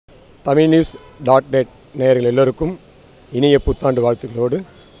tamilnews.net நேயர்கள் எல்லோருக்கும் இனிய புத்தாண்டு வாழ்த்துக்களோடு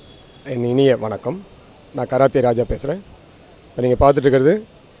என் இனிய வணக்கம். நான் கராத்தே ராஜா பேசுகிறேன். இப்போ நீங்கள் பார்த்துட்ருக்கிறது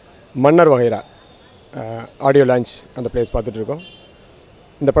மன்னர் வகைரா ஆடியோ லான்ச் அந்த பிளேஸ் பார்த்துட்ருக்கோம்.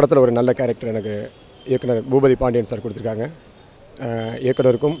 இந்த படத்தில் ஒரு நல்ல கேரக்டர் எனக்கு இயக்குனர் பூபதி பாண்டியன் சார் கொடுத்துருக்காங்க.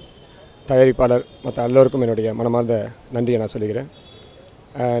 இயக்குனருக்கும் தயாரிப்பாளர் மற்ற எல்லோருக்கும் என்னுடைய மனமார்ந்த நன்றியை நான் சொல்லிக்கிறேன்.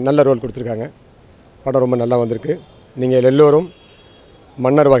 நல்ல ரோல் கொடுத்துருக்காங்க. படம் ரொம்ப நல்லா வந்திருக்கு. நீங்கள் எல்லோரும்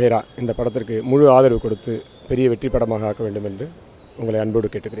மன்னர் வகைரா இந்த படத்திற்கு முழு ஆதரவு கொடுத்து பெரிய வெற்றி படமாக ஆக்க வேண்டும் என்று உங்களை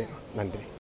அன்போடு கேட்டுக்கிறேன். நன்றி.